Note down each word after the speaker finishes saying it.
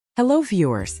Hello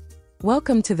viewers!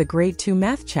 Welcome to the Grade 2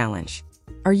 Math Challenge.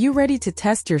 Are you ready to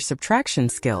test your subtraction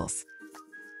skills?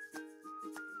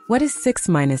 What is 6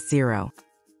 minus 0?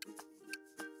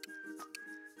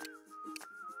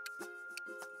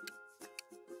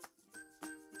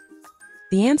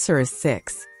 The answer is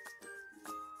 6.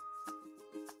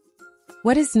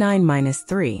 What is 9 minus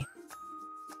 3?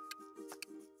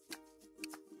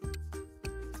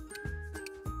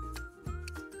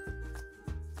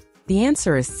 The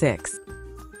answer is 6.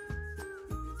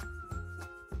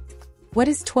 What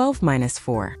is 12 minus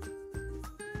 4?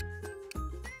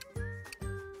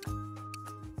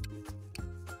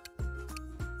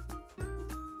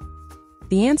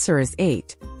 The answer is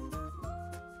 8.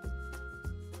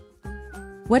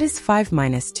 What is 5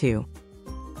 minus 2?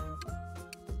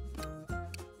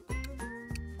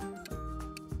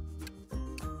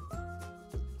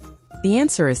 The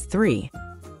answer is 3.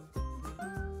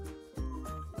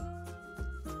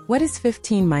 What is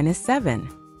 15 minus 7?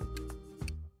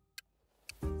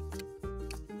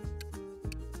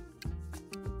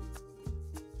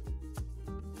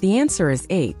 The answer is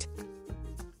 8.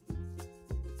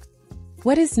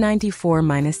 What is 94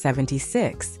 minus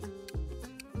 76?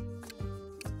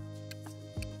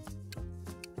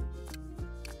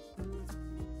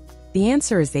 The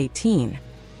answer is 18.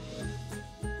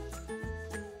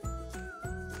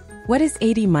 What is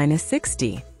 80 minus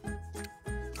 60?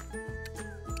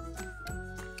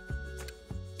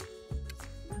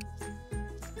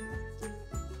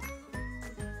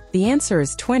 The answer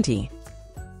is 20.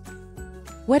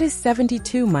 What is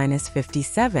 72 minus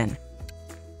 57?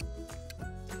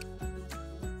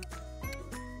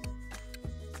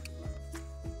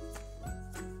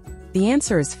 The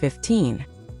answer is 15.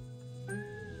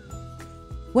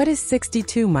 What is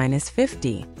 62 minus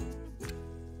 50?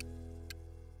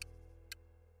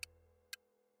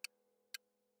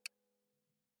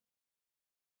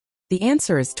 The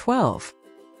answer is 12.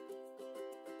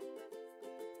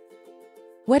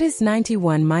 What is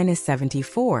 91 minus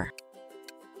 74?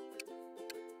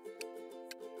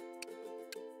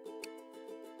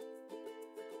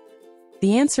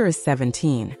 The answer is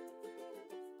 17.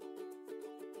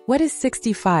 What is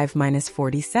 65 minus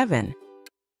 47?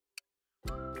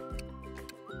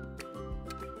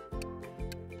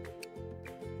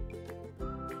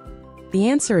 The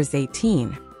answer is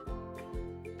 18.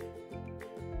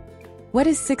 What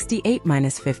is 68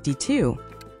 minus 52?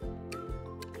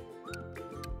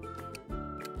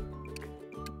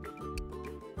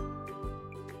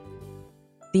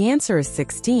 The answer is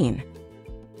 16.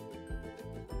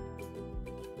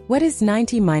 What is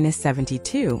 90 minus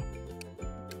 72?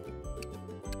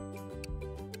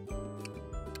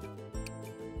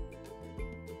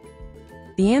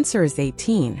 The answer is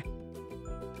 18.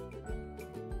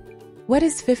 What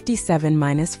is 57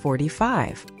 minus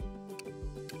 45?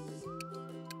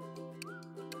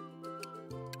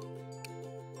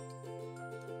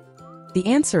 The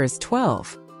answer is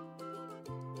 12.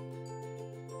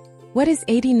 What is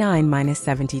 89 minus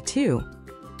 72?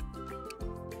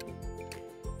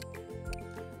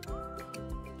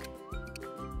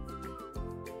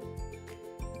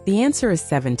 The answer is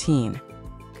 17.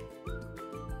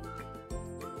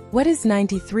 What is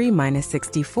 93 minus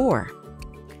 64?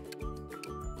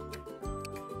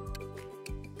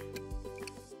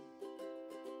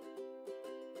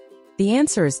 The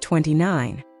answer is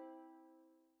 29.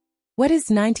 What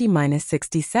is 90 minus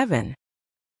 67?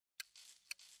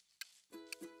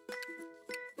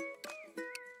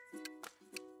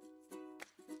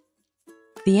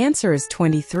 The answer is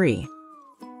 23.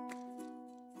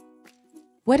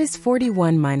 What is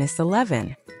 41 minus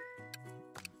 11?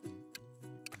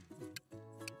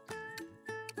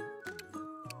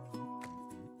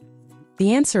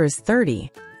 The answer is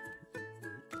 30.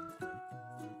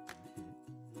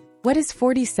 What is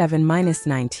 47 minus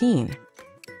 19?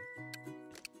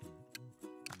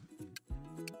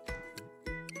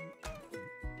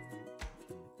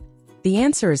 The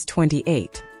answer is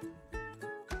 28.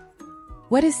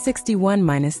 What is 61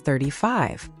 minus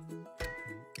 35?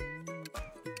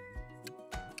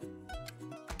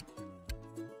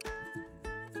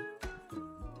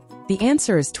 The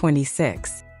answer is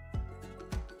 26.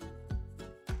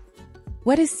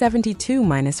 What is 72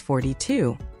 minus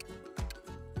 42?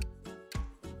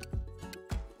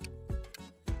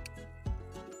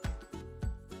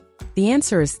 The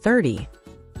answer is 30.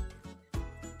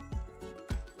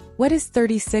 What is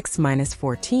 36 minus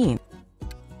 14?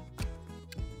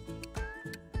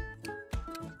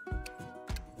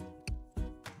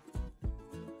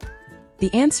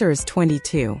 The answer is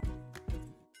 22.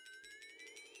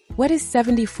 What is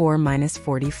 74 minus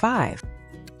 45?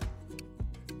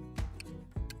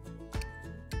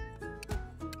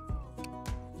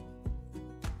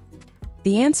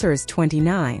 The answer is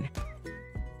 29.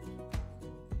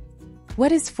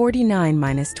 What is 49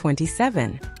 minus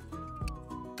 27?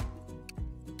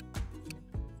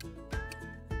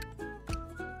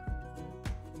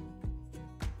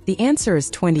 The answer is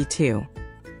 22.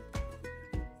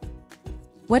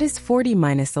 What is 40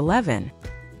 minus 11?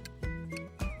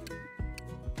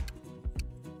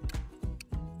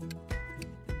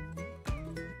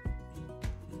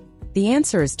 The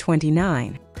answer is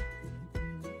 29.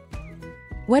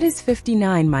 What is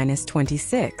 59 minus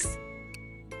 26?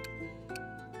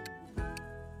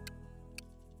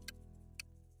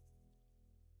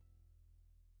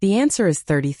 The answer is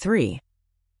 33.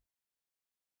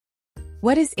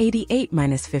 What is 88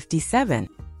 minus 57?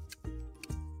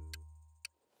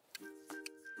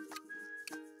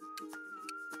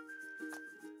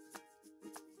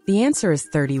 The answer is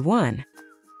 31.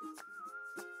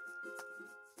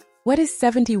 What is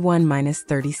 71 minus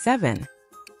 37?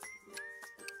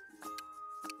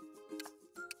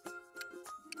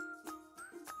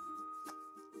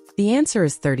 The answer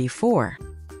is 34.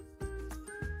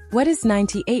 What is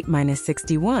 98 minus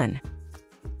 61?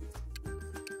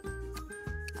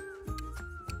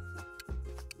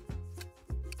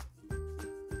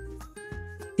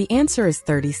 The answer is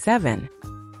 37.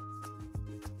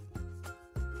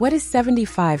 What is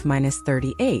 75 minus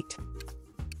 38?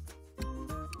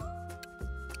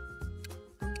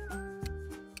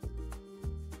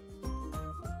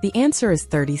 The answer is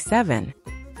 37.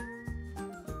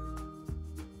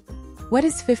 What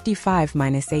is 55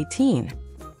 minus 18?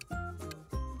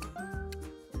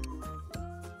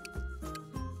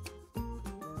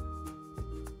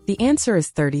 The answer is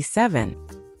 37.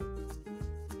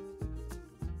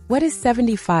 What is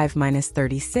 75 minus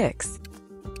 36?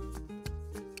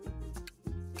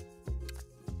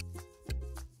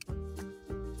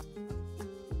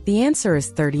 The answer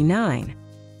is 39.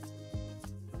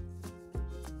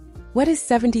 What is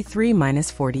 73 minus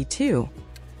 42?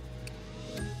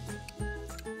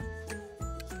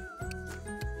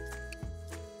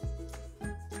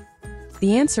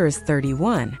 The answer is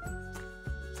 31.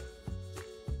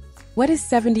 What is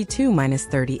 72 minus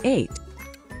 38?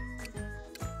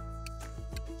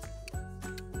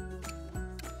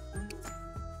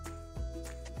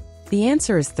 The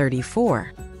answer is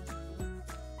 34.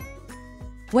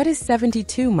 What is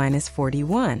 72 minus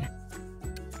 41?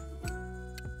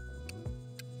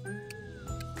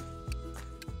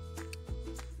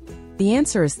 The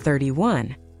answer is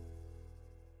 31.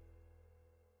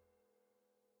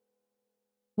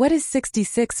 What is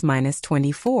 66 minus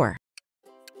 24?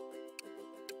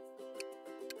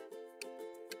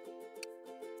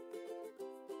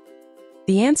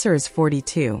 The answer is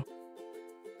 42.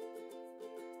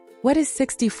 What is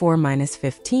 64 minus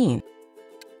 15?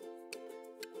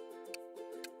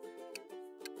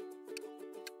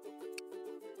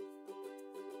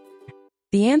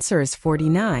 The answer is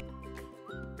 49.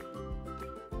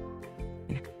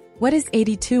 What is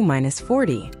 82 minus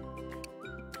 40?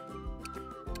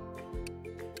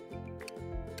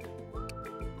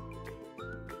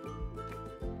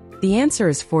 The answer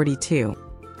is 42.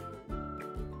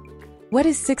 What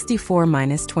is 64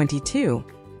 minus 22?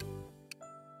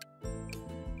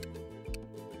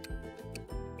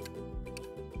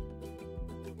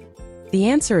 The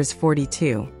answer is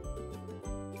 42.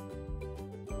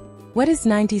 What is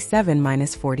 97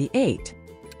 minus 48?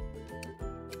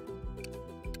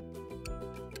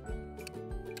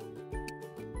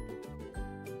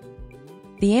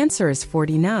 The answer is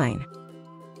 49.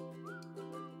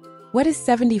 What is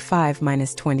 75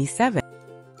 minus 27?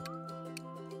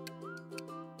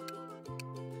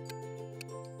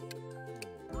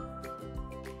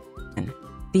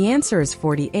 The answer is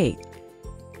 48.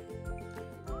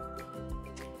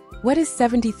 What is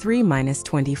 73 minus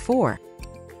 24?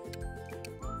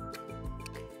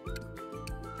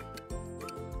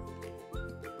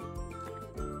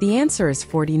 The answer is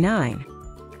 49.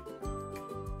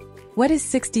 What is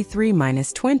 63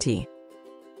 minus 20?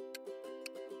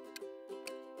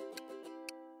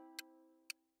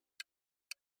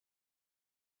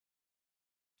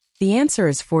 The answer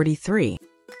is 43.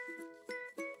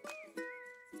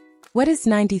 What is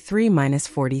 93 minus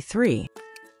 43?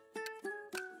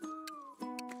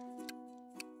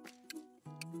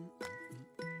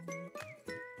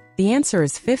 The answer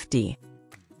is 50.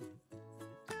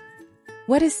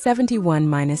 What is 71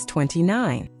 minus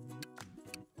 29?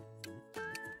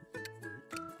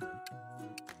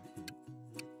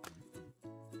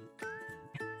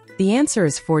 The answer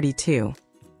is 42.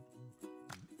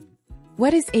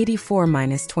 What is 84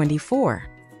 minus 24?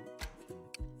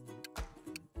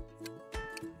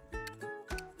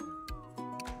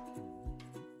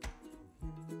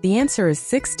 The answer is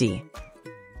 60.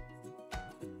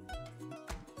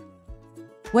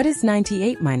 What is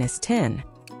 98 minus 10?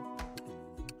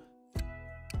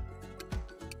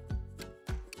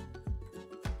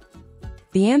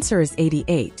 The answer is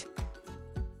 88.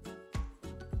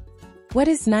 What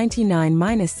is 99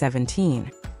 minus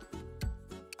 17?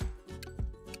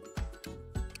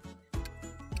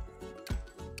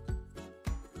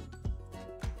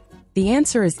 The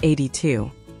answer is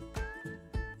 82.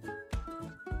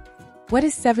 What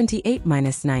is 78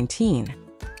 minus 19?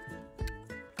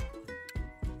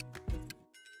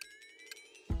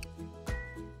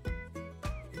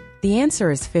 The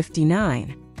answer is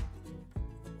 59.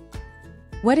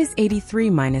 What is 83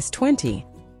 minus 20?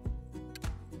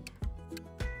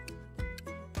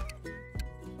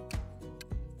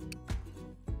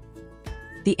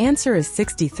 The answer is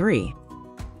 63.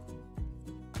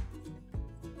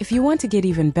 If you want to get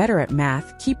even better at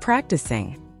math, keep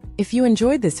practicing. If you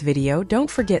enjoyed this video, don't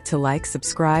forget to like,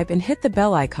 subscribe, and hit the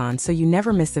bell icon so you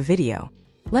never miss a video.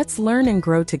 Let's learn and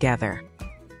grow together.